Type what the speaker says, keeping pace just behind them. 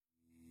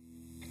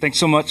Thanks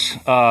so much,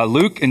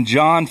 Luke and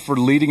John, for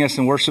leading us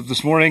in worship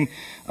this morning.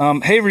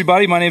 Hey,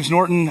 everybody, my name's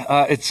Norton.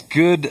 It's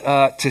good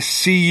to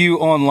see you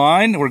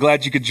online. We're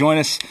glad you could join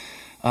us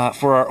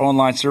for our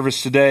online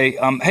service today.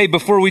 Hey,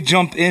 before we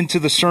jump into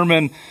the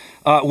sermon,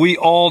 we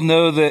all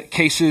know that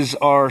cases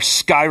are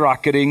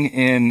skyrocketing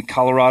in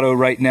Colorado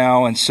right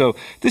now, and so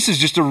this is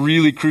just a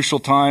really crucial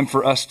time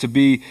for us to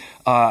be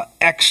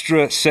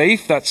extra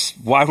safe. That's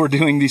why we're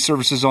doing these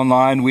services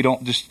online. We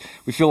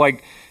feel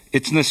like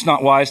it's just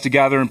not wise to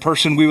gather in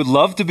person. We would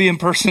love to be in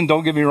person,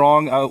 don't get me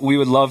wrong. We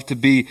would love to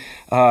be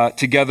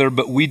together,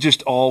 but we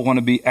just all want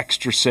to be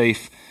extra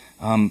safe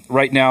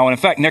right now. And in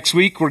fact, next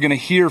week, we're going to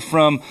hear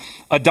from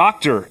a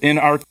doctor in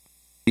our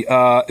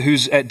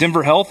who's at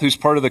Denver Health, who's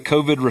part of the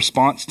COVID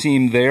response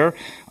team there.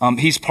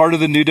 He's part of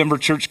the New Denver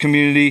Church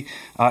community.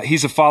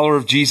 He's a follower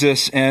of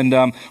Jesus, and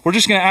we're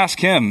just going to ask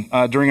him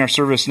during our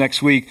service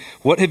next week,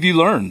 what have you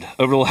learned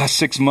over the last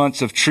 6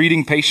 months of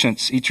treating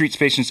patients? He treats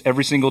patients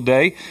every single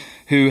day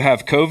who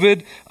have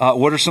COVID.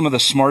 What are some of the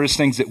smartest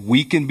things that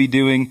we can be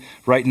doing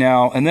right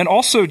now? And then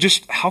also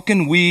just how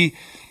can we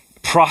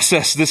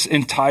process this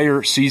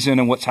entire season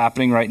and what's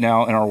happening right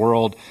now in our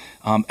world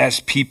as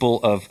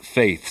people of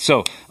faith.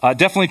 So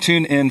definitely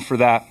tune in for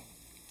that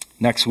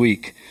next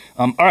week.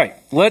 All right,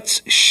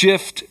 let's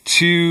shift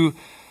to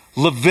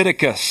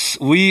Leviticus.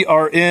 We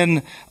are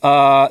in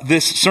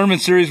this sermon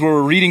series where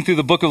we're reading through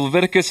the book of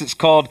Leviticus. It's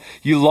called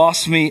You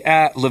Lost Me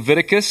at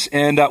Leviticus,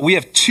 and we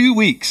have 2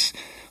 weeks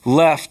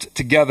left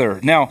together.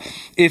 Now,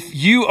 if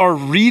you are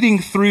reading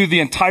through the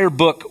entire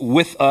book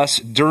with us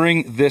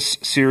during this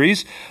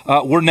series,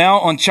 we're now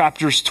on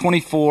chapters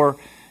 24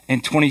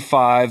 and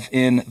 25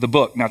 in the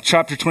book. Now,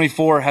 chapter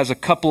 24 has a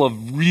couple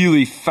of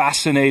really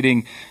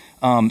fascinating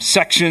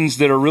sections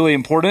that are really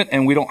important,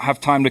 and we don't have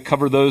time to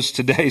cover those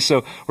today,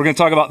 so we're going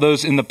to talk about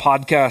those in the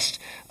podcast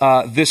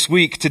this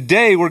week.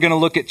 Today, we're going to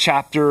look at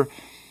chapter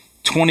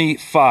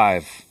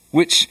 25,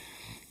 which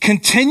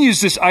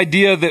continues this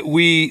idea that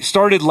we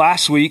started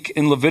last week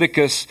in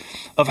Leviticus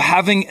of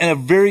having a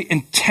very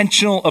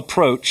intentional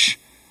approach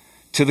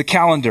to the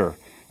calendar.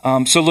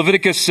 So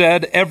Leviticus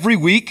said, every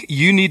week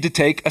you need to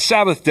take a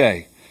Sabbath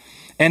day.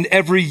 And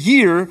every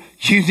year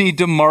you need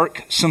to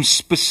mark some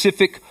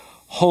specific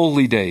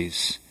holy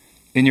days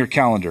in your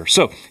calendar.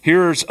 So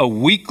here's a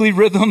weekly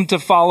rhythm to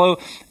follow,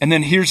 and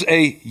then here's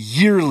a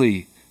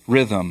yearly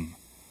rhythm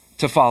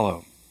to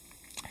follow.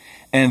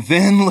 And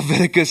then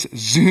Leviticus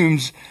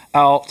zooms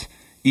out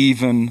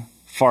even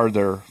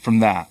farther from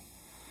that.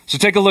 So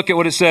take a look at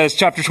what it says,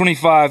 chapter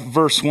 25,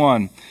 verse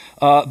 1.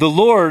 The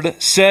Lord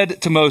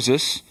said to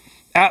Moses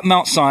at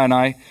Mount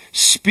Sinai,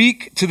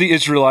 "Speak to the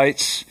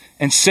Israelites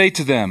and say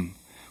to them,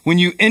 when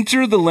you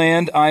enter the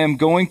land I am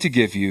going to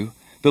give you,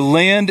 the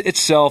land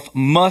itself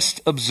must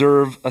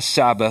observe a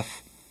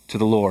Sabbath to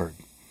the Lord.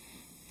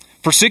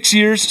 For 6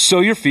 years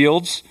sow your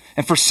fields,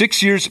 and for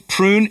 6 years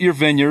prune your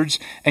vineyards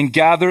and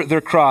gather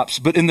their crops.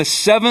 But in the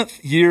 7th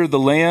year, the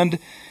land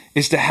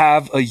is to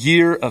have a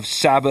year of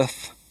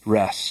Sabbath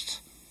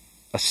rest,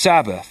 a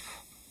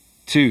Sabbath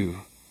to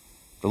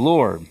the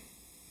Lord."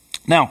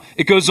 Now,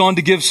 it goes on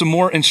to give some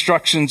more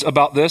instructions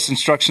about this.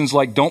 Instructions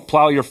like don't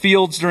plow your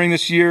fields during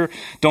this year,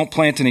 don't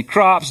plant any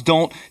crops,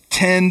 don't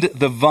tend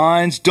the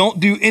vines, don't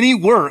do any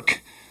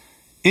work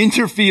in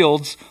your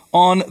fields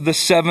on the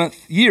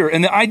 7th year.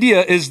 And the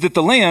idea is that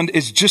the land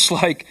is just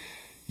like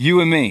you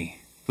and me.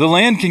 The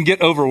land can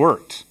get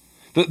overworked.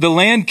 The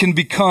land can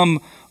become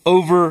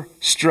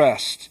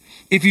overstressed.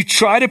 If you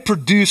try to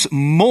produce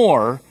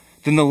more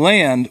than the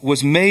land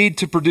was made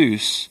to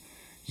produce,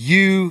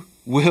 you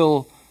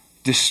will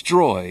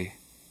destroy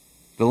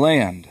the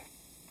land.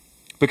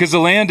 Because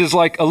the land is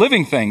like a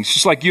living thing. It's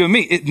just like you and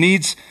me. It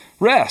needs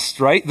rest,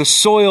 right? The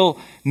soil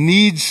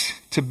needs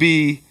to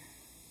be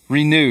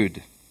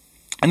renewed.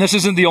 And this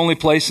isn't the only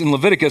place in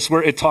Leviticus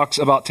where it talks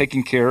about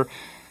taking care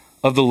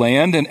of the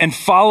land and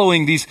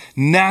following these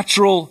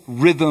natural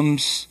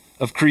rhythms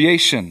of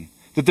creation.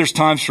 That there's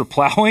times for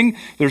plowing,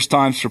 there's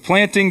times for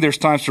planting, there's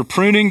times for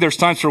pruning, there's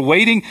times for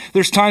waiting,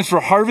 there's times for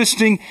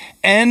harvesting,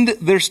 and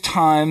there's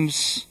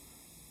times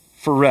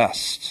for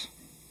rest.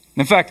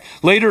 In fact,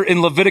 later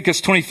in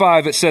Leviticus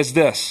 25, it says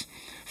this,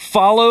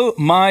 "Follow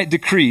my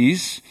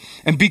decrees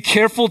and be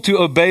careful to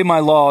obey my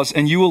laws,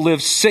 and you will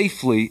live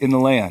safely in the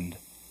land.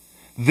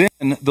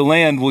 Then the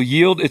land will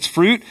yield its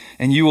fruit,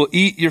 and you will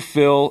eat your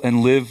fill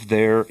and live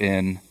there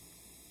in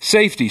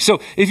safety."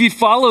 So if you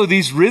follow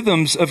these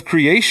rhythms of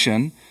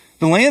creation,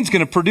 the land's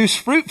going to produce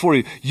fruit for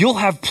you. You'll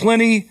have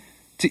plenty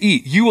to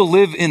eat. You will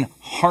live in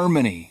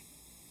harmony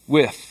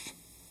with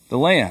the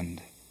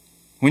land.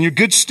 When you're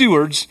good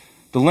stewards,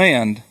 the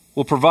land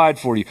will provide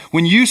for you.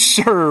 When you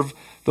serve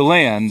the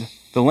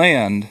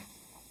land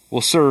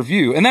will serve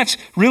you. And that's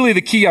really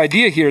the key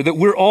idea here, that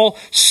we're all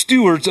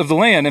stewards of the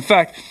land. In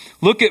fact,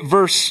 look at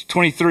verse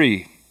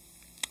 23.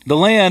 The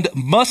land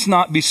must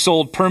not be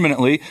sold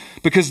permanently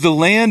because the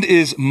land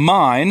is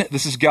mine.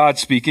 This is God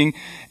speaking.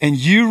 And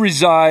you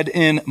reside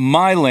in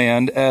my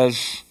land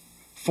as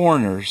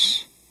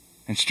foreigners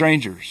and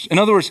strangers. In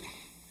other words,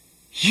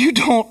 you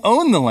don't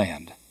own the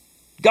land.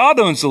 God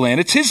owns the land.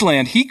 It's his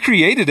land. He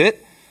created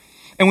it.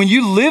 And when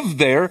you live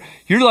there,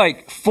 you're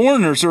like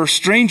foreigners or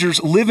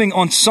strangers living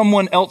on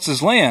someone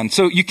else's land.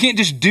 So you can't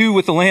just do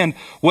with the land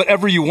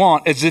whatever you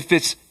want as if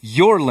it's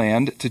your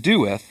land to do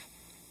with.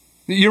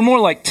 You're more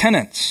like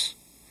tenants.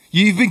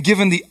 You've been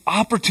given the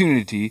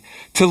opportunity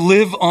to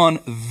live on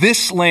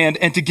this land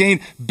and to gain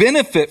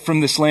benefit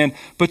from this land,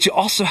 but you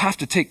also have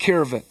to take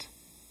care of it.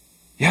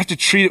 You have to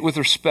treat it with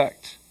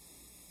respect.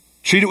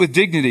 Treat it with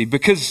dignity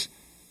because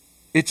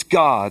it's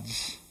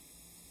God's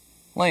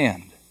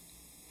land.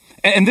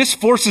 And this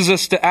forces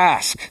us to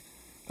ask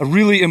a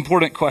really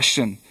important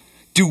question.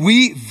 Do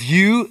we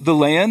view the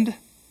land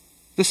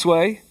this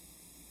way?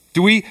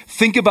 Do we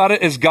think about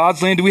it as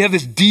God's land? Do we have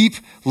this deep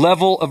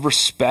level of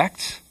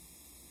respect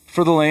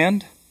for the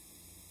land,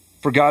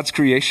 for God's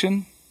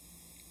creation?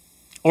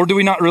 Or do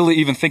we not really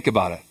even think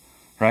about it,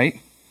 right?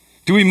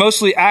 Do we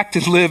mostly act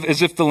and live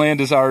as if the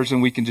land is ours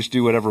and we can just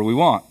do whatever we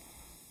want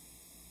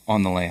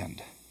on the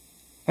land?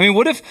 I mean,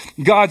 what if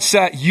God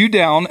sat you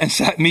down and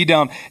sat me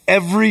down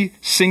every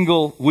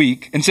single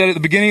week and said at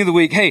the beginning of the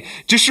week, hey,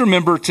 just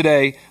remember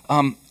today,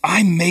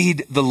 I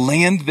made the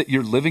land that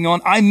you're living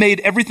on. I made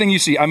everything you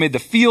see. I made the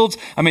fields.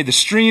 I made the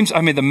streams. I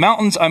made the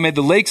mountains. I made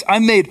the lakes. I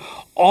made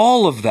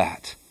all of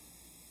that.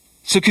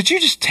 So could you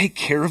just take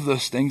care of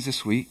those things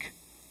this week?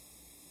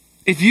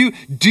 If you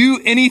do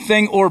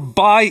anything or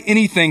buy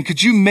anything,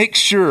 could you make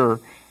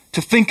sure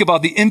to think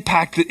about the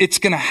impact that it's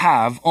going to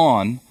have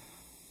on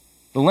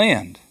the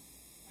land?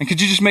 And could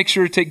you just make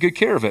sure to take good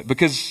care of it?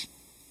 Because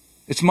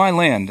it's my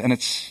land and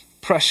it's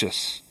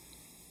precious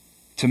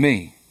to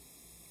me.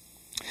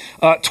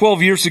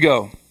 12 years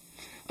ago,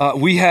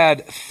 we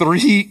had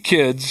 3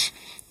 kids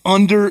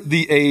under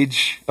the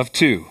age of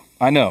 2.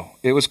 I know,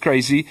 it was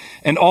crazy.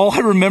 And all I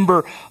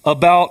remember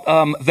about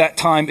that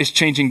time is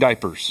changing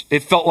diapers.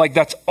 It felt like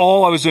that's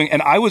all I was doing.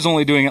 And I was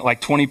only doing it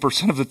like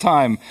 20% of the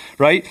time,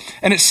 right?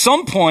 And at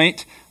some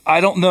point, I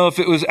don't know if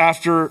it was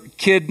after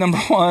kid number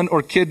 1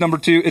 or kid number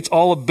 2. It's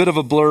all a bit of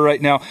a blur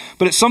right now.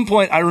 But at some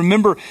point, I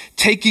remember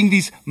taking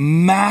these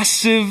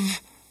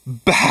massive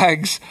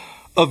bags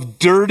of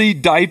dirty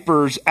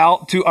diapers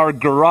out to our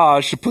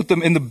garage to put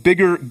them in the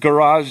bigger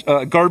garage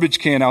garbage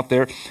can out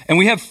there. And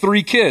we have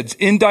 3 kids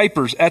in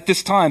diapers at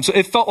this time. So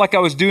it felt like I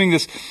was doing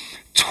this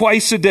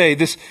twice a day,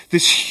 this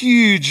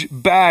huge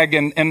bag.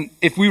 And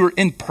if we were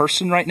in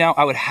person right now,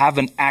 I would have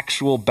an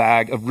actual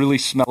bag of really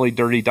smelly,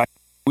 dirty diapers.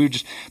 We would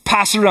just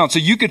pass it around so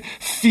you could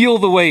feel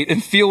the weight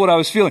and feel what I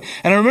was feeling.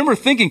 And I remember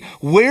thinking,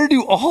 where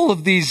do all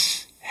of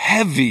these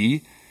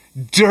heavy,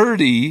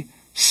 dirty,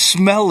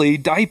 smelly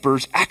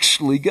diapers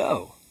actually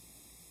go?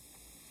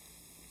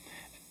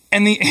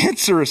 And the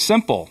answer is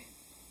simple.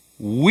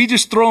 We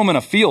just throw them in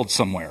a field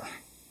somewhere,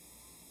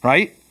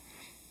 right?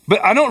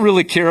 But I don't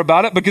really care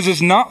about it because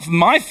it's not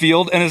my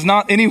field and it's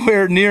not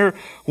anywhere near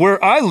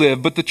where I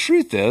live. But the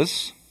truth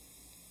is,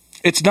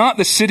 it's not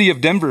the city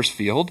of Denver's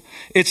field.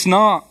 It's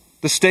not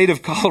the state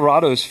of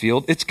Colorado's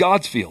field. It's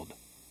God's field.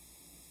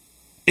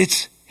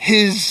 It's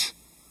his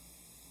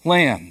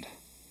land.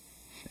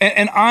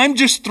 And I'm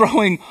just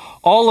throwing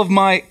all of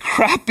my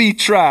crappy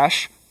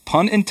trash,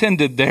 pun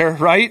intended there,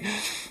 right,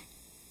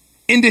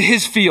 into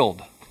his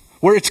field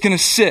where it's going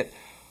to sit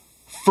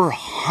for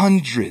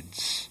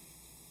hundreds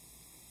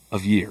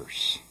of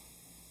years.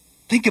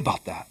 Think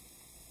about that.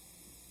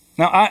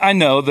 Now, I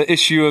know the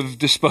issue of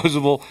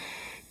disposable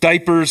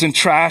diapers and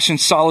trash and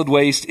solid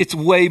waste, it's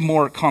way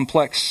more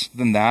complex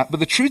than that. But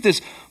the truth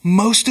is,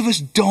 most of us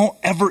don't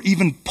ever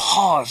even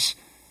pause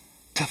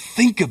to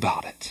think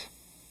about it,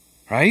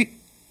 right?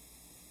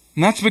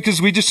 And that's because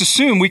we just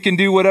assume we can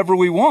do whatever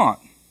we want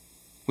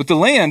with the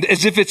land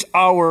as if it's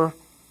our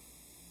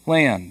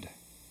land.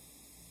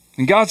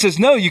 And God says,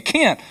 no, you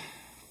can't.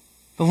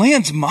 The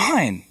land's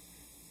mine.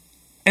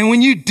 And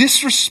when you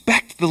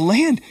disrespect the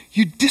land,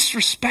 you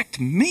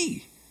disrespect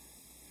me.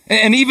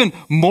 And even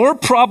more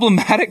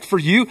problematic for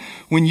you,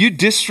 when you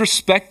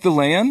disrespect the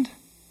land,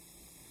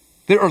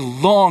 there are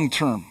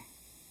long-term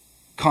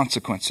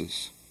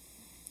consequences.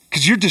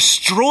 Because you're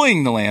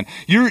destroying the land.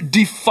 You're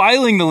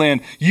defiling the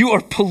land. You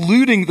are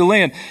polluting the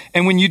land.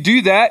 And when you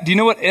do that, do you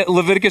know what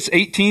Leviticus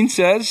 18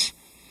 says?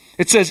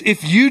 It says,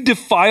 if you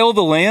defile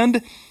the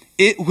land,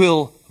 it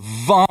will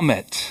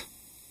vomit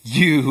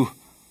you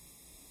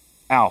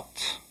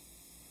out.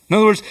 In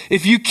other words,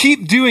 if you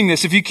keep doing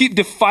this, if you keep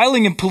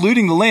defiling and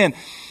polluting the land,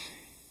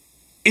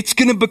 it's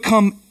going to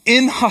become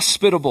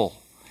inhospitable.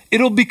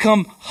 It'll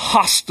become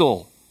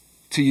hostile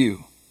to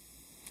you.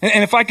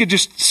 And if I could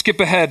just skip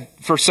ahead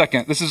for a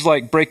second, this is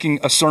like breaking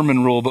a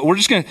sermon rule, but we're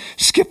just going to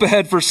skip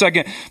ahead for a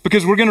second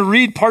because we're going to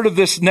read part of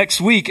this next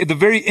week. At the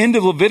very end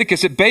of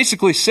Leviticus, it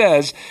basically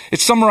says,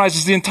 it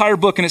summarizes the entire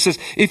book, and it says,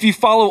 if you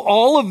follow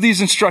all of these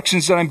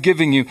instructions that I'm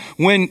giving you,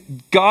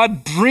 when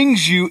God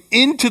brings you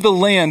into the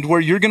land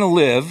where you're going to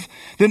live,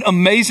 then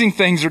amazing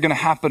things are going to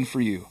happen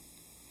for you.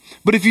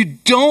 But if you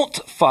don't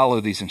follow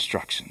these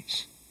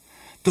instructions,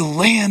 the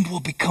land will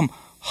become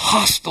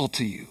hostile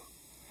to you.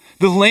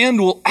 The land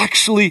will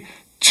actually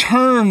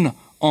turn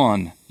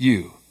on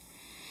you.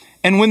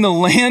 And when the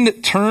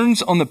land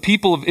turns on the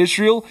people of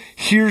Israel,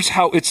 here's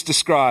how it's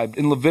described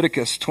in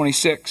Leviticus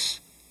 26.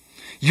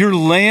 Your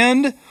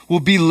land will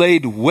be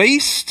laid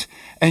waste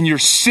and your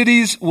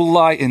cities will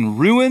lie in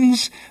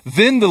ruins.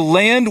 Then the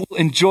land will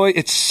enjoy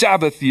its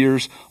Sabbath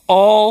years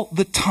all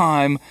the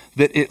time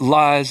that it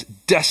lies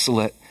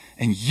desolate,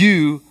 and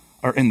you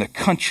are in the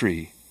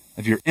country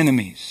of your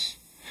enemies.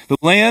 The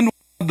land will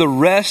have the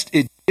rest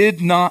it did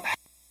not have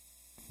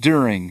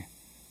during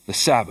the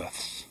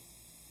Sabbaths.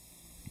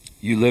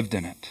 You lived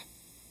in it.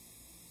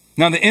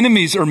 Now the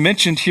enemies are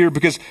mentioned here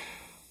because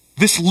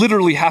this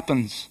literally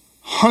happens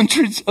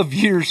hundreds of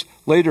years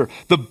later.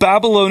 The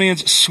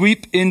Babylonians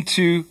sweep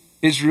into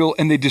Israel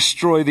and they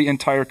destroy the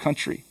entire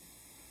country.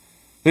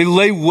 They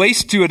lay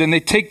waste to it and they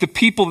take the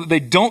people that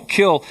they don't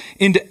kill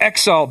into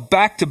exile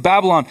back to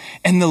Babylon,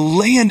 and the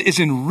land is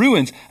in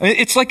ruins. I mean,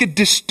 it's like a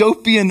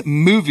dystopian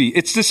movie.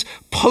 It's this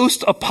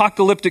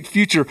post-apocalyptic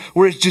future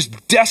where it's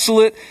just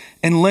desolate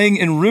and laying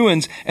in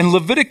ruins. And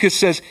Leviticus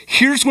says,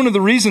 here's one of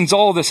the reasons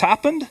all of this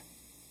happened.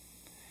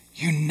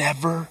 You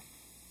never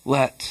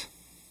let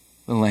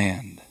the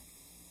land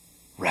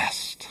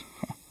rest.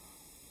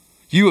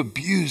 You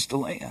abused the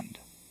land.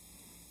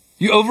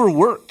 You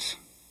overworked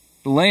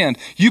the land.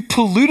 You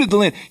polluted the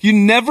land. You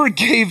never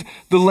gave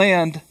the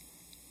land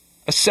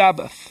a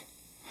Sabbath.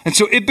 And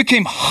so it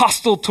became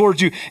hostile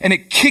towards you, and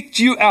it kicked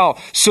you out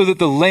so that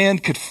the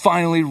land could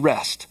finally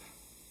rest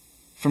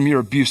from your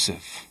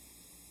abusive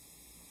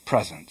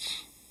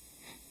presence.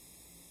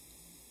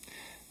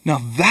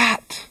 Now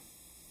that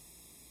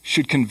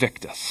should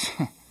convict us,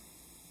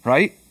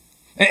 right?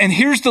 And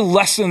here's the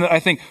lesson that I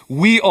think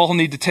we all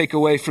need to take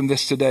away from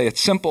this today.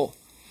 It's simple.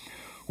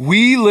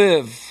 We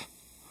live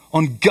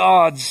on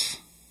God's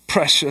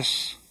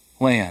precious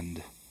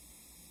land.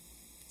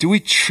 Do we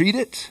treat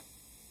it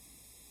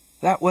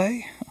that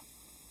way?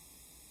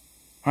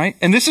 Right?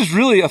 And this is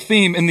really a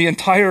theme in the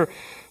entire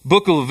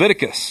book of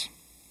Leviticus.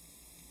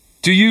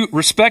 Do you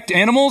respect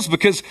animals?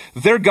 Because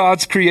they're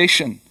God's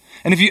creation.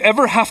 And if you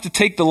ever have to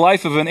take the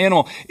life of an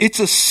animal, it's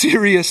a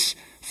serious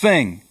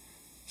thing.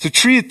 So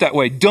treat it that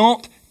way.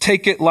 Don't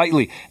take it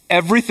lightly.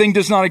 Everything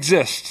does not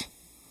exist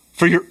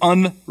for your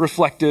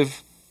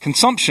unreflective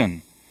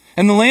consumption.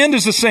 And the land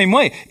is the same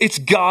way. It's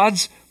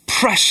God's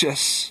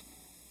precious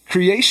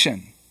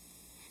creation.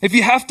 If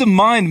you have to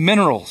mine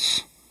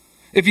minerals,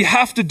 if you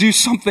have to do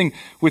something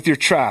with your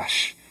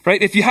trash,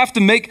 right? If you have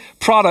to make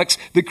products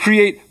that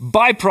create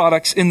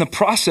byproducts in the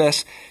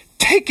process,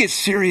 take it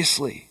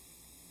seriously.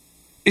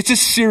 It's a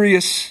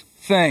serious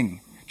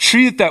thing.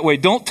 Treat it that way.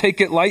 Don't take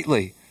it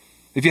lightly.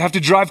 If you have to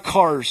drive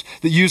cars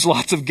that use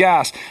lots of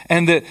gas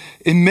and that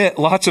emit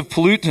lots of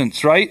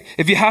pollutants, right?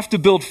 If you have to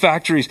build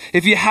factories,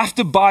 if you have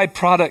to buy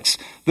products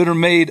that are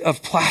made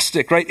of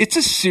plastic, right? It's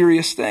a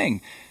serious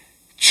thing.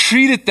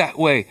 Treat it that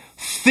way.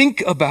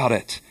 Think about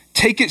it.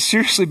 Take it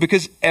seriously,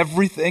 because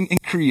everything in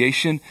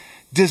creation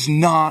does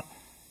not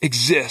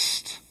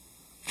exist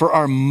for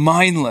our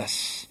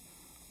mindless,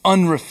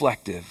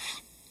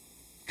 unreflective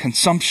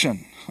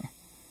consumption.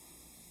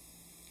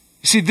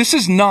 You see, this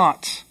is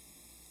not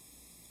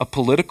a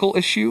political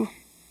issue.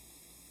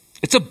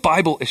 It's a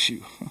Bible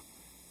issue.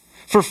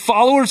 For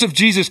followers of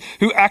Jesus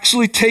who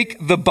actually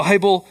take the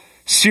Bible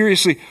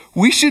seriously,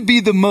 we should be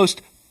the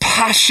most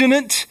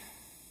passionate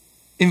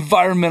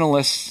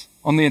environmentalists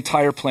on the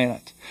entire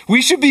planet.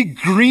 We should be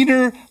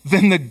greener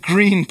than the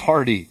Green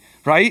Party,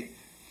 right?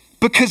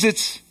 Because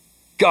it's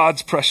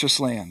God's precious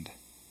land.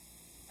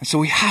 And so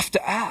we have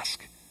to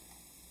ask,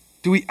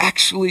 do we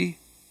actually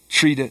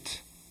treat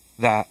it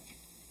that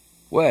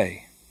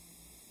way?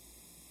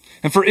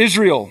 And for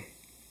Israel,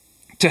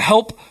 to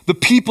help the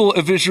people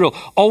of Israel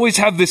always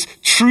have this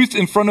truth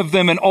in front of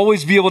them and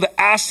always be able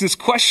to ask this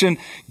question,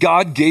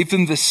 God gave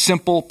them this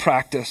simple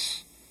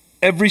practice.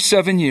 Every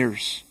 7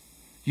 years,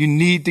 you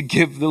need to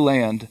give the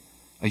land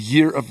a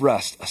year of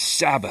rest, a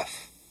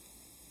Sabbath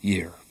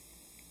year.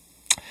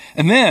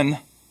 And then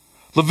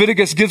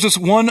Leviticus gives us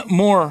one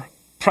more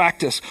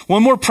practice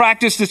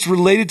that's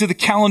related to the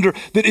calendar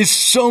that is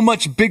so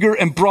much bigger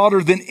and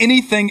broader than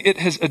anything it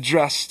has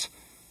addressed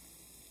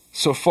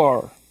so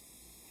far.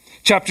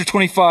 Chapter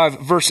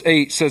 25, verse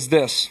 8 says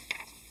this: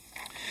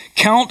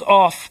 count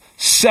off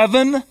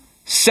 7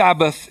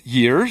 Sabbath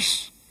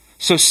years,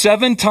 so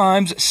 7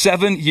 times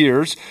 7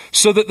 years,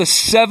 so that the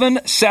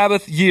 7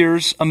 Sabbath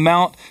years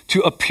amount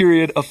to a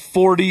period of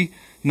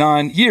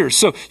 49 years.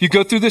 So you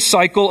go through this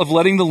cycle of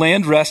letting the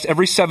land rest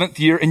every 7th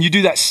year, and you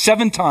do that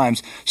 7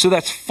 times. So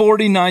that's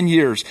 49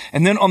 years.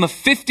 And then on the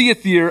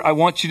 50th year, I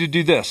want you to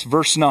do this.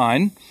 Verse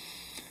 9,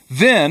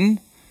 then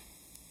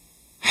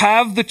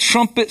have the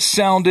trumpet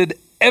sounded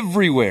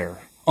everywhere.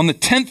 On the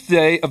 10th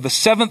day of the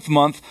 7th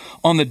month,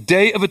 on the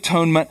Day of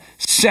Atonement,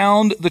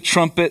 sound the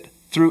trumpet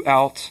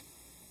throughout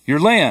your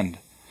land.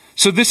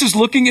 So this is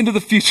looking into the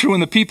future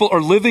when the people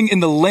are living in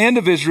the land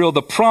of Israel,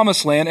 the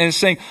promised land, and it's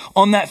saying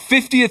on that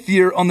 50th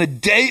year, on the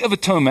Day of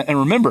Atonement, and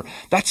remember,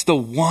 that's the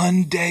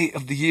one day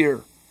of the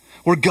year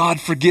where God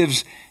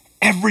forgives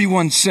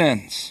everyone's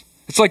sins.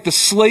 It's like the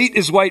slate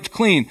is wiped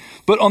clean.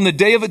 But on the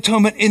Day of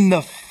Atonement in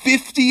the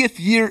 50th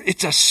year,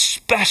 it's a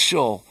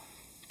special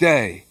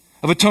day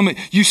of atonement.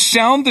 You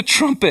sound the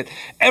trumpet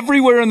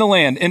everywhere in the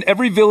land, in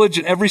every village,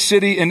 in every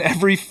city, in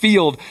every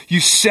field.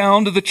 You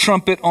sound the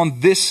trumpet on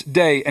this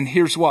day. And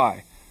here's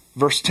why.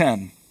 Verse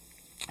 10.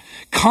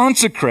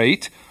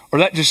 Consecrate, or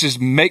that just is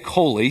make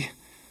holy,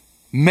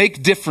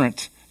 make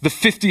different the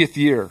 50th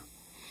year,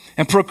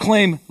 and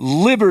proclaim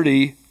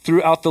liberty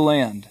throughout the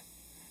land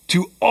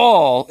to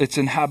all its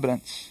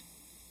inhabitants.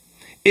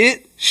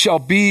 It shall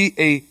be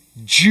a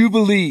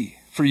jubilee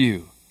for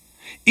you.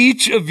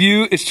 Each of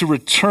you is to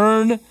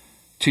return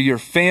to your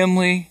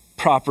family,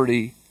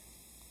 property,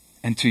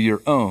 and to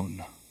your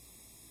own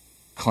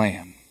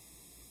clan.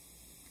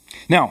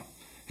 Now,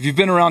 if you've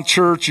been around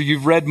church or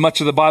you've read much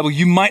of the Bible,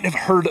 you might have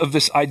heard of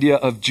this idea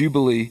of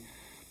Jubilee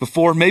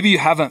before. Maybe you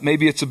haven't.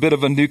 Maybe it's a bit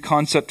of a new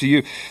concept to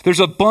you.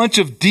 There's a bunch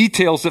of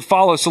details that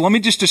follow. So let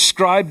me just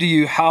describe to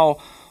you how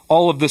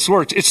all of this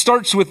works. It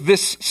starts with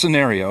this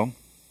scenario.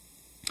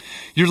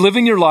 You're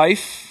living your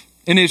life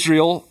in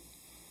Israel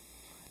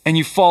and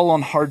you fall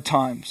on hard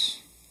times.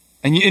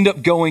 And you end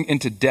up going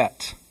into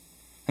debt.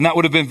 And that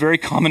would have been very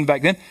common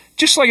back then,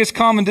 just like it's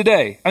common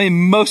today. I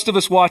mean, most of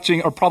us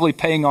watching are probably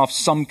paying off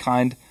some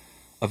kind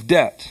of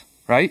debt,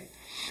 right?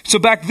 So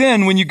back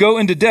then, when you go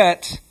into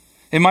debt,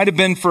 it might have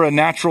been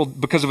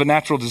because of a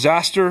natural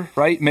disaster,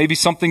 right? Maybe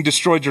something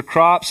destroyed your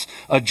crops,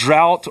 a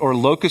drought or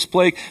locust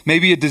plague.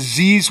 Maybe a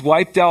disease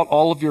wiped out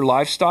all of your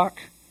livestock.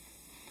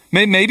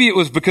 Maybe it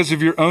was because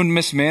of your own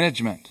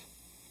mismanagement.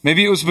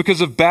 Maybe it was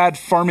because of bad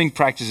farming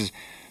practices.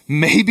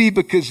 Maybe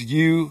because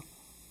you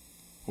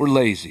were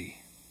lazy.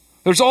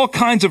 There's all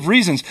kinds of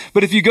reasons.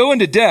 But if you go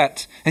into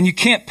debt and you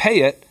can't pay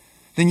it,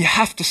 then you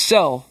have to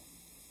sell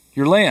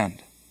your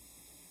land,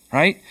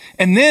 right?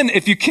 And then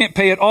if you can't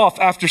pay it off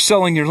after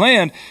selling your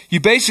land, you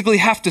basically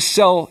have to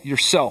sell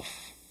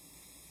yourself.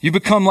 You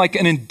become like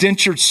an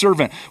indentured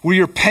servant where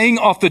you're paying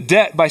off the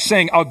debt by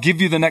saying, I'll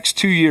give you the next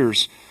 2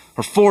 years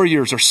or 4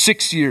 years or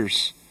 6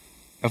 years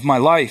of my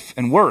life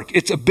and work.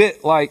 It's a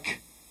bit like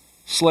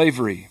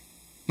slavery.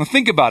 Now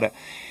think about it.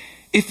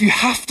 If you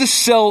have to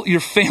sell your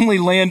family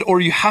land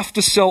or you have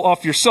to sell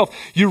off yourself,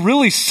 you're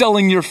really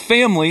selling your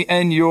family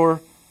and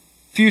your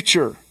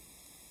future.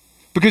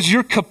 Because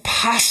your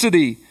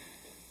capacity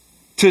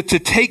to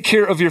take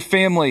care of your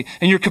family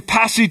and your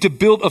capacity to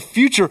build a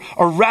future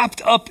are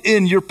wrapped up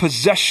in your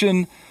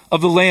possession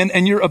of the land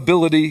and your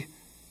ability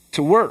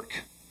to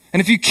work.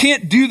 And if you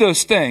can't do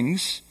those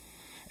things,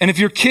 and if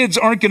your kids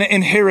aren't going to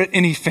inherit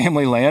any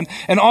family land,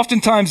 and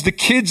oftentimes the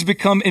kids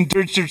become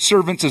indentured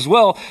servants as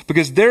well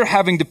because they're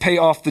having to pay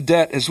off the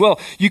debt as well,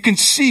 you can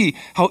see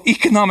how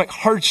economic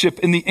hardship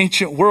in the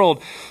ancient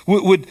world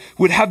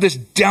would have this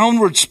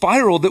downward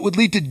spiral that would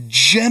lead to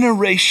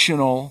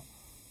generational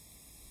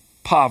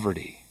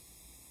poverty.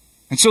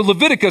 And so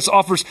Leviticus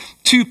offers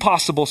two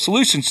possible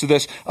solutions to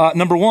this.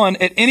 Number one,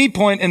 at any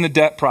point in the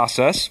debt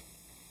process,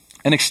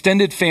 an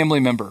extended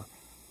family member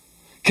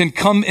can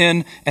come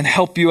in and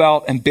help you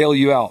out and bail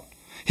you out.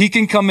 He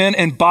can come in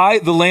and buy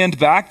the land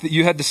back that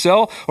you had to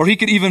sell, or he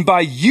could even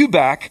buy you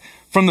back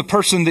from the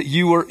person that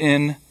you were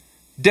in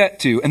debt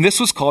to. And this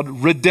was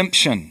called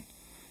redemption.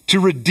 To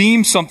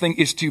redeem something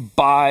is to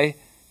buy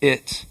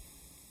it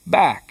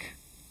back.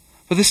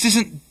 But this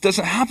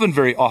doesn't happen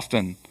very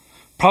often.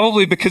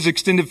 Probably because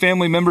extended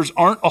family members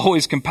aren't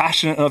always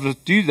compassionate enough to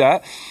do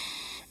that.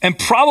 And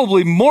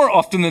probably more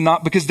often than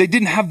not because they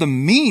didn't have the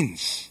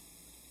means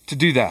to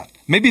do that.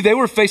 Maybe they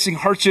were facing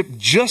hardship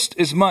just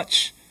as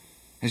much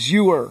as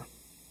you were.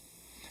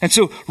 And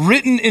so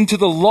written into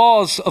the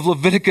laws of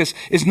Leviticus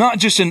is not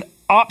just an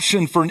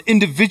option for an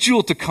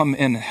individual to come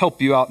in and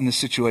help you out in this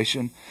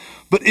situation,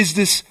 but is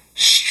this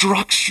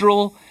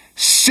structural,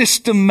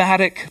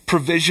 systematic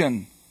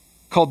provision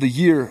called the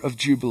year of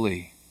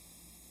Jubilee.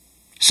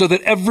 So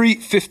that every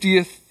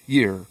 50th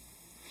year,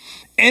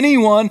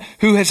 anyone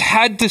who has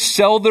had to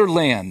sell their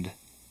land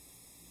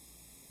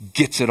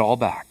gets it all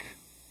back.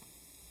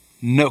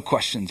 No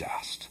questions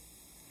asked.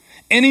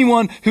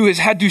 Anyone who has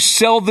had to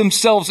sell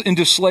themselves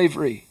into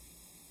slavery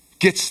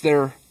gets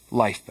their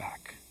life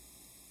back.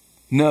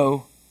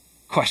 No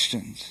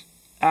questions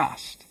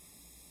asked.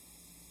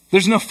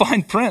 There's no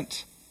fine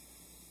print,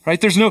 right?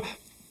 There's no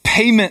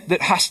payment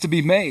that has to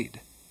be made.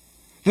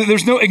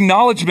 There's no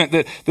acknowledgement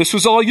that this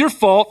was all your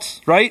fault,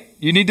 right?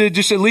 You need to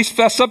just at least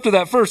fess up to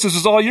that first. This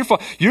is all your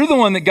fault. You're the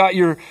one that got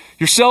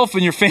yourself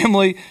and your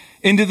family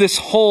into this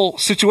whole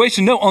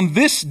situation. No, on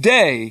this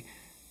day,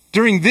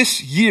 during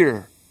this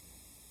year,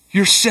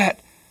 you're set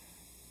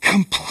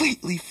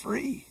completely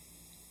free.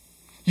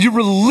 You're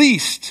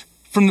released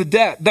from the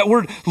debt. That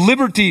word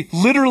liberty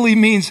literally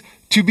means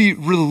to be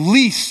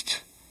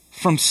released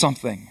from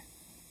something.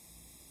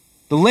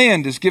 The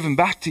land is given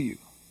back to you.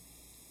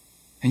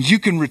 And you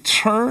can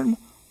return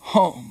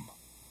home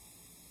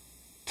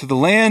to the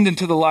land and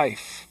to the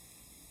life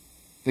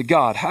that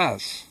God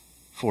has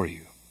for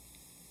you.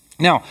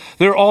 Now,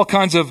 there are all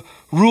kinds of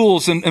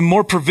rules and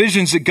more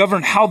provisions that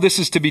govern how this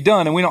is to be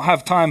done. And we don't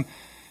have time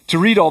to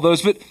read all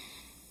those, but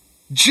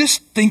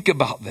just think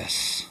about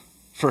this.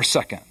 for a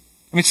second.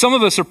 I mean, some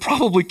of us are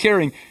probably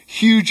carrying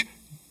huge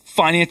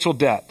financial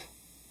debt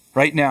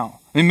right now.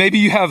 I mean, maybe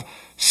you have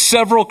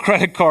several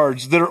credit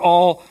cards that are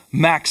all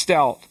maxed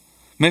out.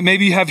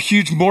 Maybe you have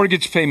huge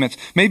mortgage payments.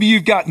 Maybe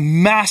you've got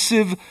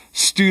massive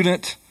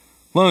student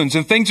loans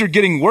and things are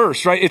getting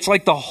worse, right? It's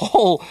like the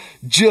hole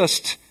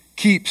just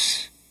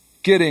keeps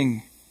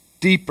getting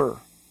deeper.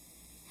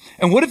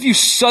 And what if you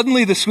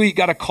suddenly this week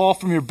got a call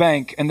from your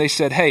bank and they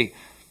said, hey,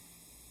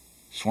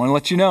 just want to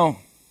let you know,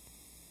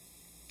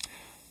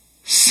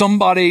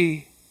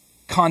 somebody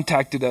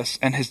contacted us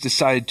and has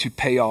decided to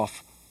pay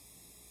off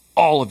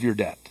all of your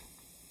debt.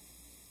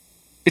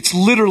 It's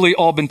literally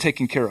all been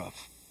taken care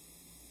of.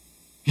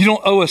 You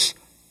don't owe us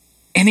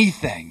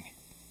anything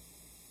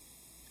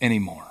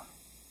anymore.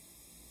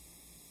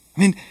 I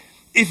mean,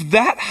 if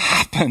that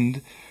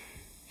happened,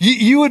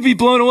 you would be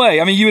blown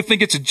away. I mean, you would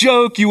think it's a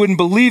joke. You wouldn't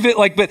believe it.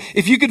 But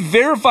if you could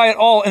verify it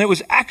all and it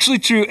was actually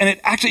true and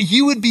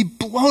you would be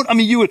blown. I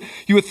mean, you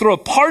would throw a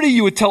party.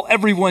 You would tell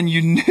everyone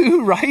you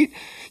knew, right?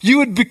 You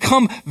would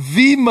become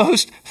the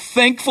most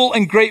thankful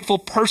and grateful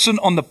person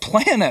on the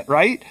planet,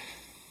 right?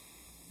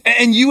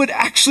 And you would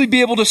actually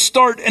be able to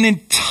start an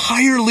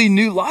entirely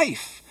new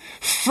life,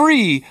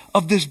 free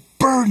of this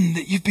burden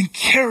that you've been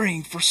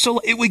carrying for so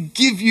long. It would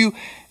give you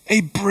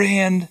a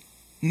brand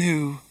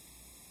new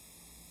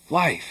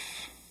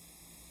life.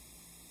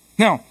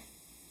 Now,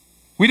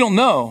 we don't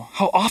know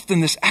how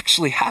often this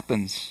actually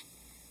happens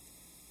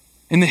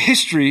in the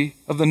history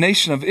of the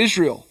nation of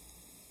Israel.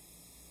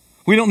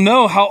 We don't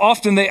know how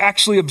often they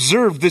actually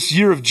observed this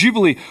year of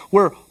Jubilee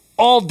where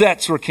all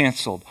debts were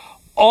canceled,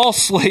 all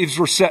slaves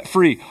were set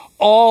free,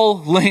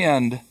 all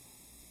land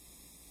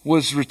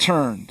was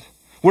returned,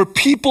 where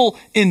people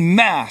in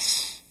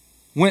mass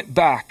went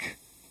back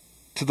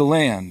to the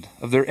land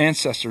of their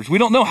ancestors. We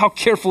don't know how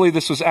carefully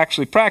this was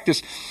actually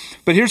practiced,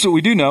 but here's what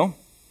we do know.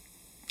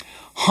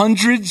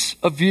 Hundreds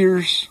of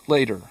years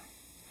later,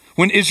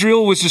 when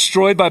Israel was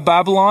destroyed by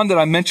Babylon that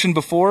I mentioned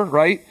before,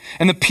 right?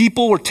 And the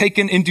people were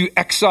taken into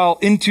exile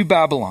into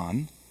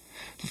Babylon.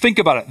 Think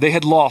about it. They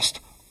had lost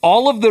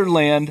all of their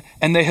land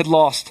and they had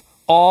lost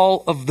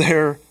all of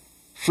their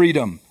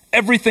freedom.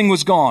 Everything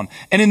was gone.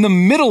 And in the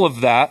middle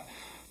of that,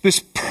 this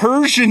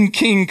Persian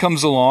king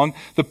comes along.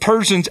 The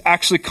Persians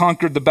actually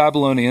conquered the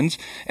Babylonians.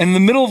 And in the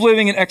middle of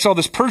living in exile,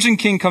 this Persian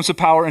king comes to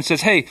power and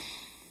says, hey,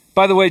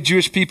 by the way,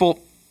 Jewish people,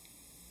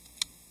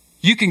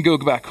 you can go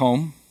back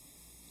home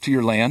to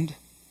your land.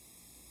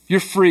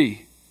 You're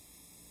free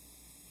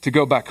to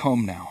go back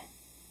home now.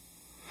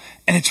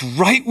 And it's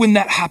right when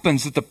that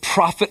happens that the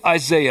prophet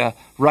Isaiah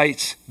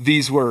writes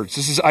these words.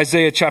 This is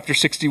Isaiah chapter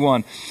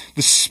 61.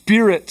 The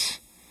Spirit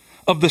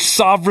of the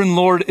sovereign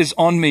Lord is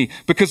on me,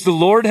 because the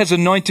Lord has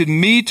anointed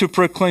me to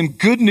proclaim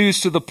good news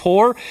to the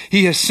poor.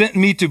 He has sent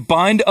me to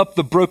bind up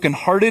the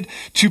brokenhearted,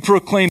 to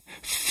proclaim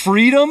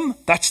freedom.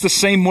 That's the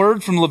same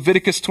word from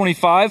Leviticus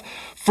 25.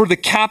 For the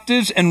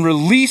captives, and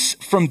release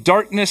from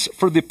darkness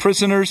for the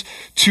prisoners,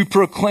 to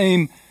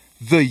proclaim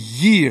the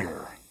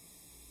year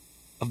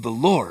of the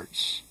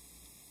Lord's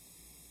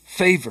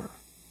favor.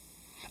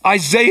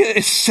 Isaiah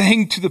is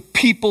saying to the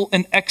people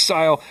in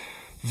exile,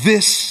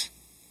 this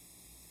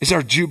is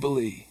our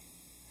Jubilee.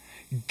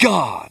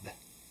 God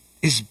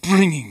is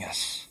bringing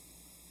us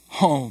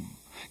home.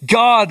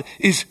 God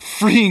is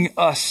freeing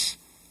us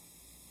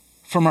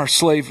from our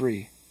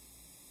slavery.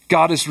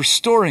 God is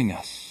restoring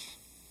us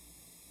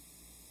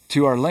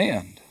to our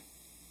land.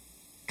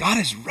 God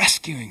is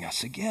rescuing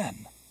us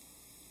again.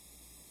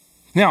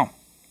 Now,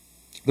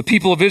 the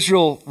people of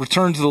Israel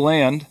returned to the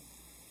land,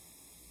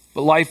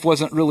 but life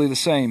wasn't really the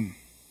same.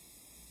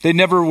 They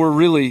never were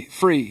really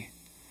free.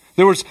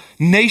 There was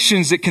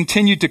nations that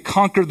continued to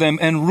conquer them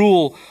and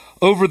rule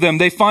over them.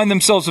 They find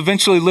themselves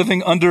eventually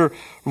living under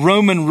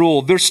Roman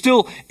rule. There's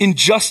still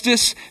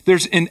injustice.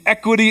 There's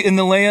inequity in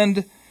the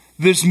land.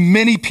 There's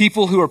many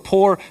people who are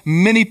poor,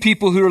 many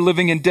people who are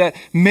living in debt,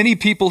 many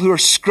people who are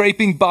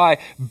scraping by,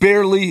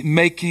 barely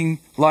making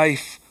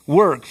life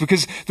work.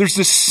 Because there's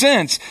this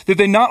sense that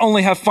they not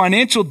only have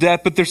financial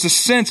debt, but there's this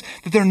sense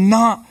that they're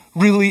not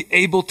really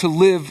able to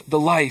live the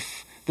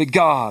life that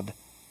God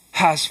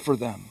has for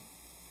them.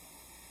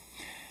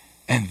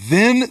 And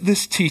then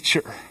this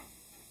teacher,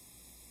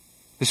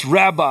 this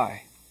rabbi,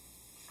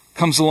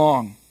 comes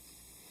along.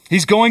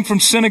 He's going from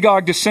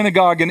synagogue to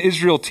synagogue in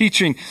Israel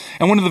teaching.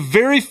 And one of the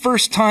very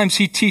first times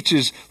he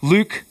teaches,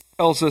 Luke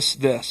tells us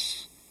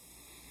this.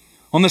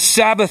 On the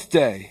Sabbath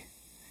day,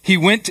 he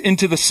went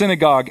into the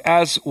synagogue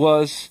as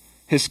was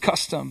his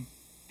custom.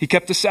 He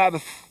kept the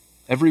Sabbath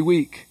every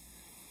week.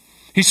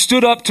 He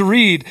stood up to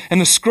read, and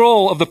the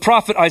scroll of the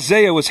prophet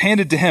Isaiah was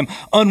handed to him.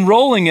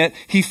 Unrolling it,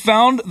 he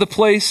found the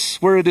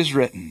place where it is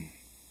written,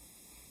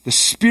 "The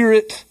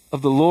Spirit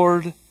of the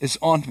Lord is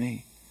on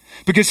me,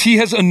 because he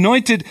has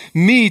anointed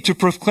me to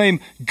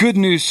proclaim good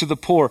news to the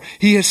poor.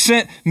 He has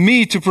sent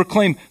me to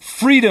proclaim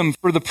freedom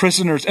for the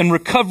prisoners and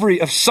recovery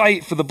of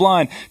sight for the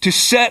blind, to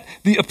set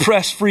the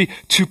oppressed free,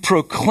 to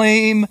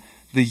proclaim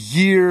the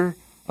year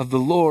of the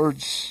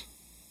Lord's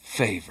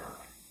favor."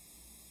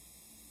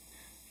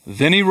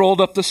 Then he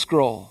rolled up the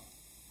scroll.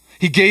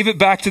 He gave it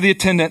back to the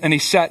attendant and he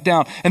sat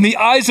down. And the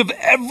eyes of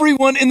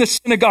everyone in the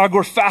synagogue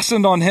were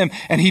fastened on him.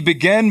 And he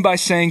began by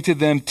saying to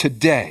them,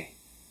 today,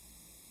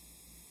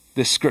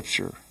 this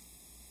scripture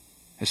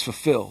is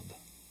fulfilled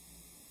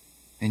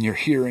in your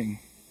hearing.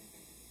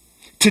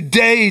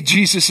 Today,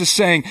 Jesus is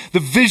saying, the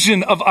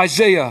vision of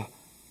Isaiah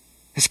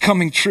is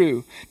coming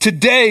true.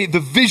 Today, the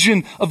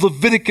vision of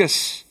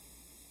Leviticus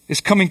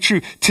is coming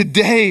true.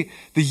 Today,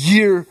 the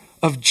year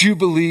of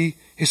Jubilee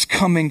is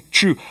coming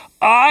true.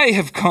 I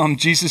have come,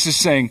 Jesus is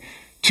saying,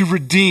 to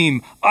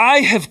redeem. I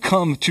have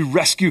come to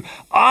rescue.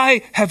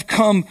 I have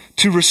come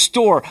to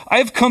restore. I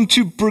have come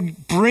to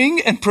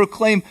bring and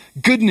proclaim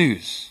good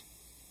news.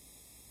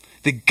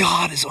 That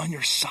God is on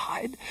your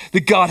side.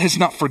 That God has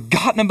not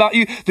forgotten about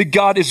you. That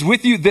God is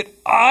with you. That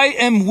I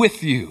am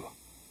with you.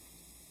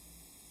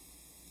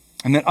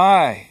 And that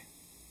I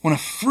want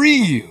to free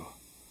you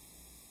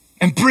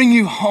and bring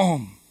you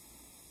home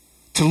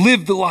to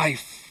live the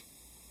life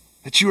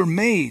that you are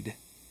made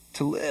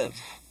to live.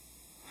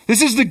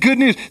 This is the good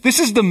news. This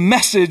is the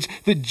message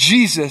that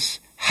Jesus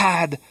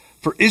had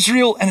for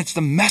Israel, and it's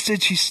the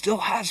message he still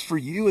has for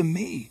you and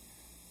me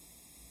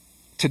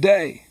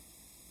today.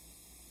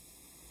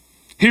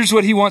 Here's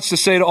what he wants to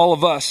say to all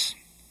of us.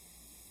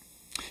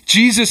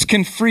 Jesus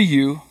can free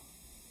you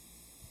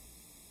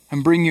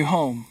and bring you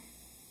home.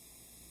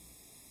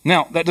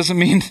 Now, that doesn't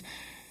mean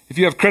if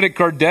you have credit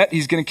card debt,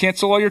 he's going to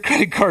cancel all your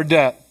credit card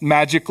debt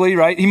magically,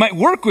 right? He might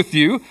work with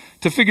you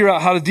to figure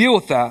out how to deal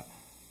with that.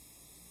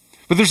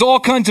 But there's all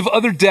kinds of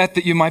other debt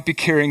that you might be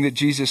carrying that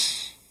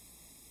Jesus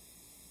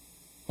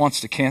wants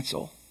to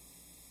cancel.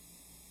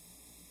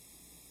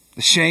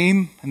 The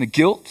shame and the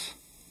guilt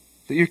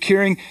that you're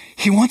carrying,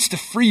 he wants to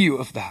free you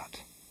of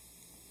that.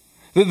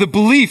 The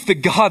belief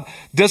that God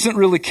doesn't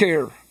really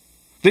care,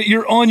 that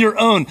you're on your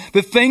own,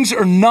 that things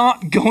are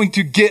not going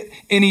to get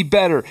any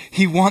better.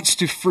 He wants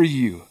to free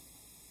you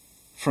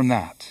from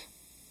that.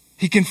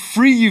 He can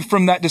free you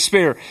from that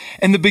despair.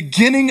 And the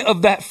beginning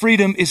of that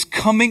freedom is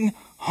coming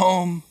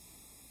home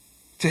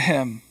to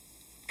him,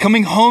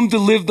 coming home to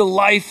live the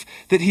life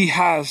that he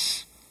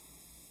has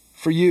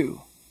for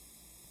you.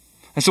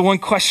 And so one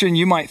question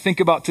you might think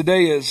about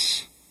today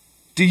is,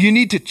 do you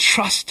need to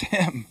trust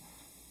him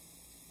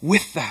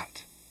with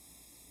that?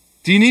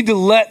 Do you need to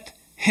let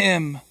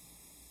him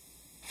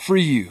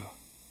free you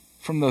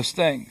from those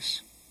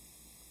things?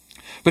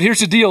 But here's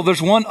the deal.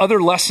 There's one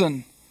other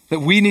lesson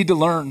that we need to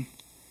learn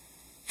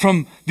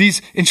from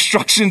these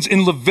instructions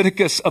in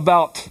Leviticus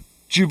about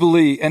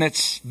Jubilee, and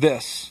it's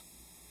this.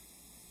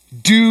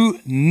 Do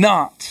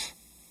not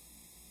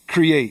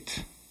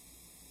create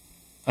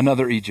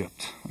another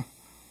Egypt.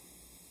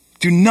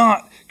 Do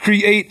not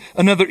create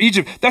another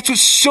Egypt. That's what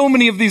so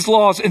many of these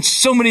laws and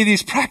so many of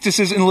these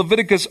practices in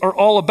Leviticus are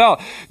all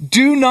about.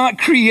 Do not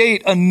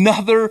create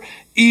another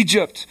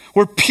Egypt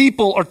where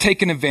people are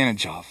taken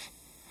advantage of,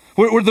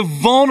 where the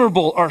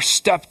vulnerable are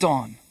stepped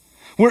on,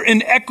 where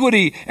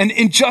inequity and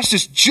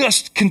injustice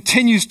just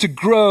continues to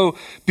grow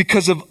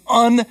because of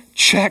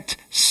unchecked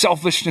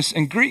selfishness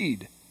and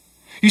greed.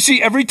 You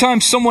see, every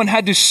time someone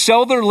had to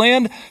sell their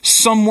land,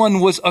 someone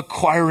was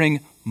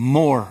acquiring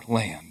more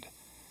land.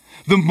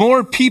 The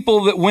more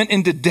people that went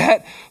into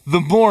debt,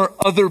 the more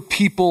other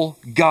people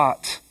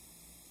got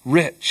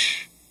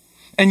rich.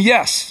 And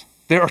yes,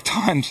 there are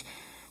times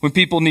when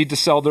people need to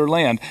sell their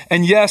land.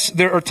 And yes,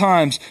 there are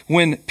times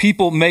when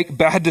people make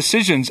bad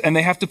decisions and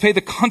they have to pay the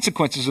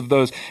consequences of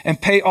those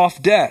and pay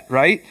off debt,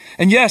 right?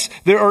 And yes,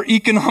 there are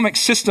economic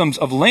systems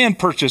of land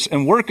purchase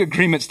and work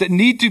agreements that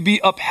need to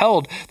be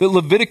upheld that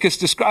Leviticus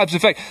describes. In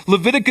fact,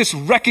 Leviticus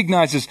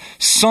recognizes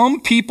some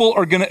people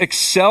are going to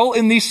excel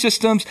in these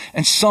systems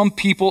and some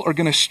people are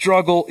going to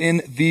struggle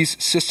in these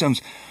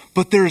systems.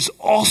 But there's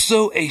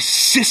also a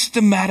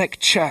systematic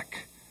check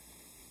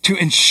to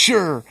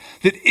ensure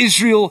that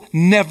Israel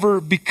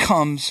never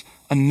becomes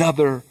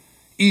another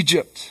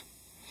Egypt.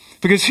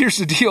 Because here's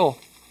the deal.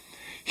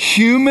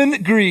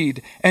 Human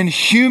greed and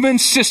human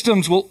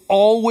systems will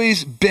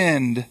always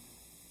bend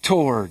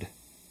toward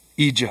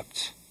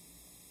Egypt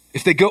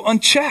if they go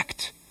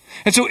unchecked.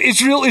 And so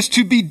Israel is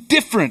to be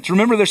different.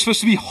 Remember, they're supposed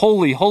to be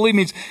holy. Holy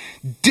means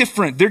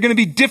different. They're going to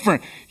be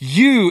different.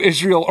 You,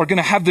 Israel, are going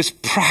to have this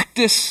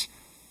practice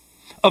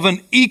of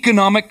an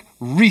economic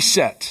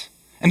reset.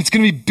 And it's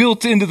going to be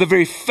built into the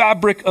very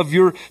fabric of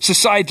your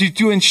society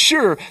to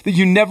ensure that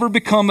you never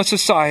become a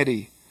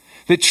society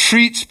that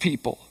treats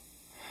people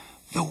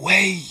the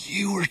way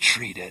you were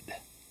treated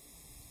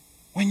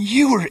when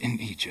you were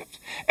in Egypt.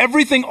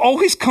 Everything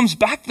always comes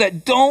back to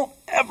that. Don't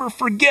ever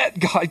forget,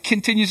 God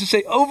continues to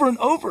say over and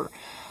over,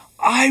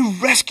 I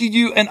rescued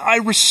you and I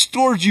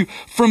restored you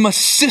from a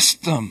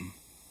system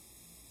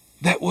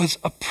that was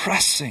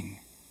oppressing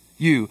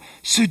you.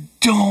 So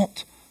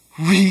don't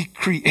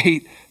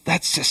recreate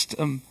that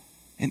system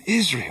in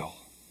Israel.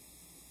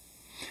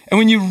 And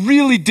when you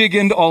really dig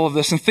into all of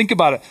this and think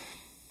about it,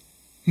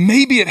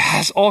 maybe it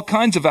has all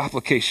kinds of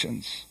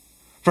applications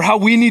for how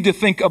we need to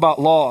think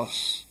about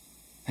laws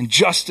and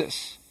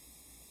justice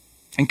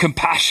and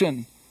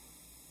compassion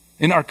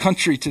in our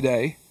country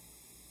today.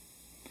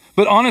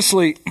 But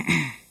honestly,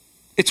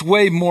 it's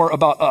way more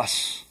about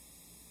us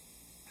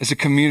as a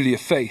community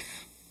of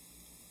faith.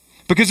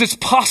 Because it's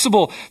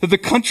possible that the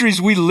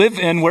countries we live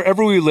in,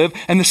 wherever we live,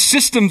 and the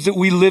systems that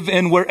we live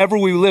in, wherever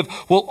we live,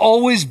 will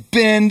always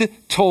bend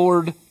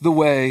toward the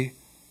way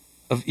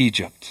of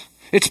Egypt.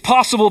 It's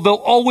possible they'll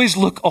always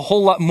look a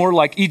whole lot more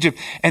like Egypt.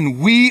 And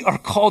we are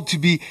called to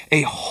be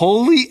a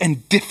holy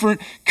and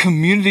different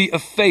community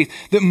of faith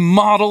that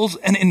models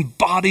and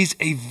embodies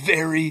a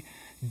very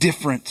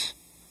different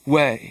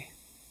way.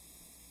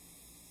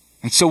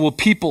 And so will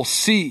people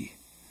see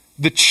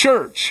the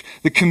church,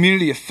 the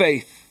community of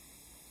faith,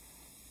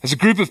 as a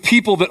group of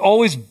people that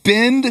always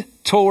bend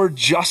toward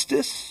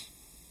justice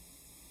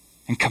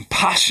and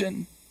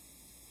compassion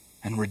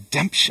and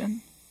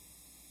redemption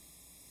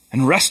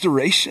and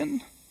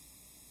restoration?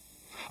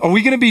 Are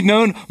we going to be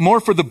known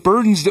more for the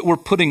burdens that we're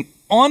putting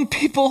on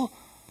people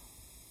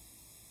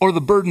or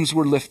the burdens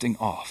we're lifting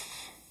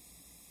off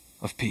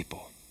of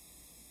people?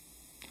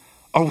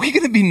 Are we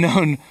going to be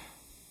known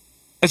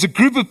as a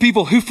group of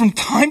people who from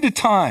time to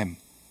time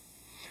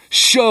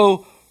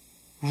show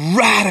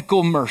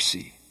radical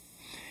mercy,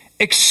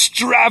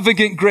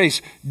 extravagant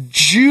grace,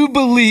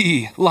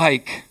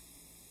 Jubilee-like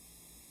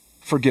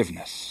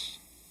forgiveness?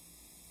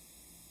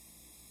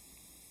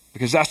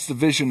 Because that's the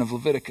vision of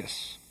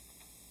Leviticus.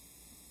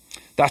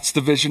 That's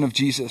the vision of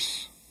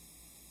Jesus.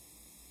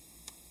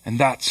 And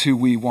that's who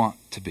we want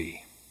to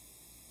be.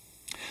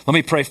 Let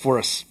me pray for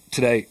us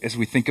today as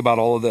we think about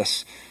all of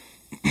this.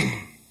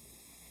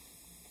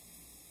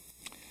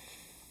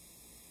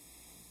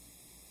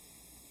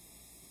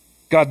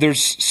 God,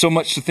 there's so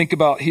much to think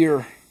about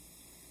here,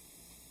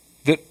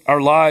 that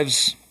our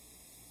lives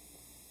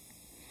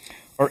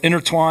are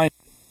intertwined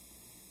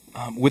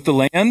with the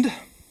land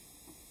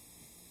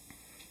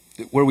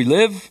where we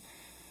live,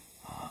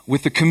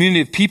 with the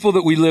community of people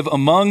that we live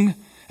among,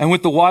 and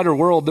with the wider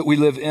world that we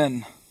live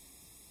in.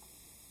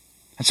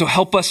 And so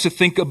help us to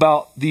think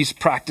about these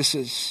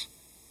practices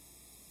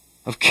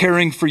of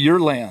caring for your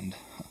land,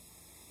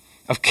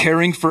 of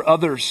caring for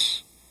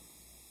others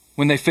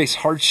when they face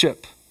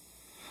hardship,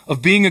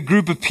 of being a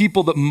group of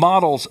people that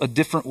models a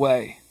different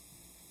way.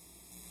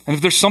 And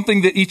if there's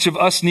something that each of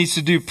us needs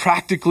to do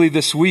practically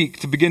this week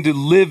to begin to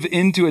live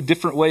into a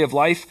different way of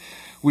life,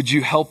 would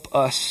you help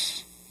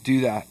us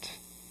do that?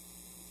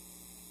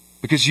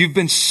 Because you've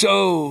been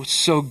so,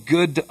 so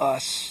good to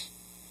us.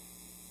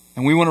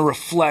 And we want to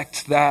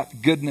reflect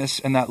that goodness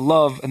and that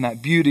love and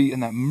that beauty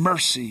and that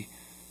mercy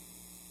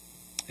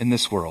in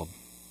this world.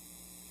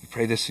 We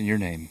pray this in your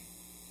name.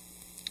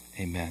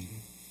 Amen.